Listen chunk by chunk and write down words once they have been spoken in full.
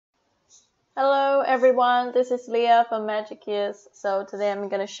Hello everyone, this is Leah from Magic Years. So today I'm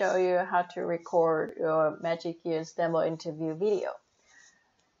going to show you how to record your Magic Years demo interview video.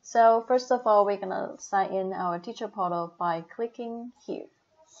 So first of all, we're going to sign in our teacher portal by clicking here.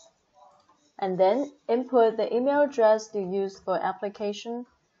 And then input the email address you use for application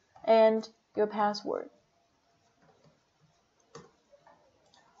and your password.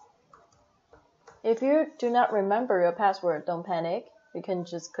 If you do not remember your password, don't panic. You can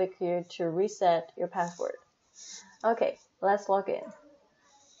just click here to reset your password. Okay, let's log in.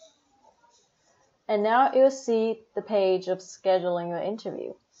 And now you'll see the page of scheduling your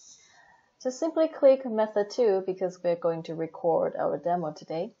interview. Just simply click method 2 because we're going to record our demo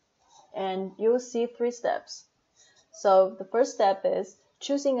today. And you'll see 3 steps. So the first step is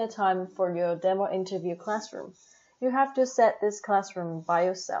choosing a time for your demo interview classroom. You have to set this classroom by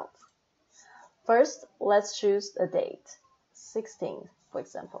yourself. First, let's choose a date. 16th, for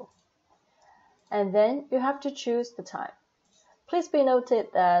example. And then you have to choose the time. Please be noted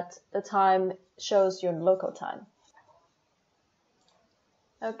that the time shows your local time.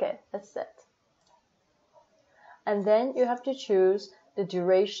 Okay, that's set. And then you have to choose the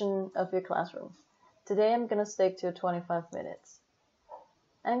duration of your classroom. Today I'm going to stick to 25 minutes.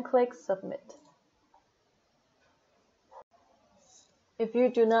 And click Submit. If you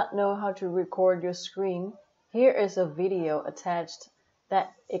do not know how to record your screen, here is a video attached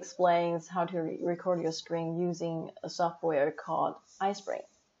that explains how to record your screen using a software called iSPring.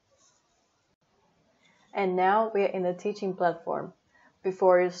 And now we are in the teaching platform.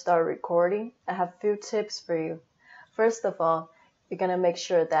 Before you start recording, I have a few tips for you. First of all, you're going to make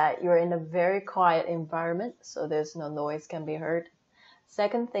sure that you're in a very quiet environment so there's no noise can be heard.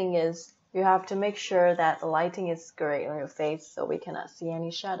 Second thing is, you have to make sure that the lighting is great on your face so we cannot see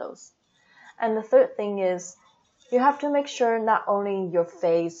any shadows. And the third thing is, you have to make sure not only your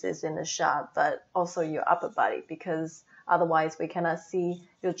face is in the shot, but also your upper body, because otherwise we cannot see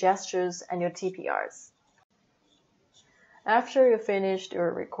your gestures and your TPRs. After you finished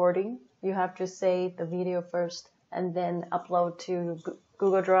your recording, you have to save the video first and then upload to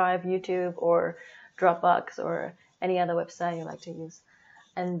Google Drive, YouTube, or Dropbox, or any other website you like to use.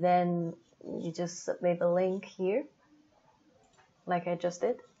 And then you just submit the link here, like I just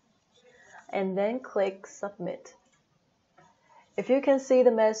did, and then click Submit. If you can see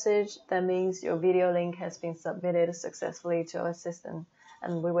the message, that means your video link has been submitted successfully to our system,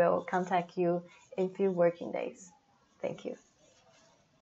 and we will contact you in a few working days. Thank you.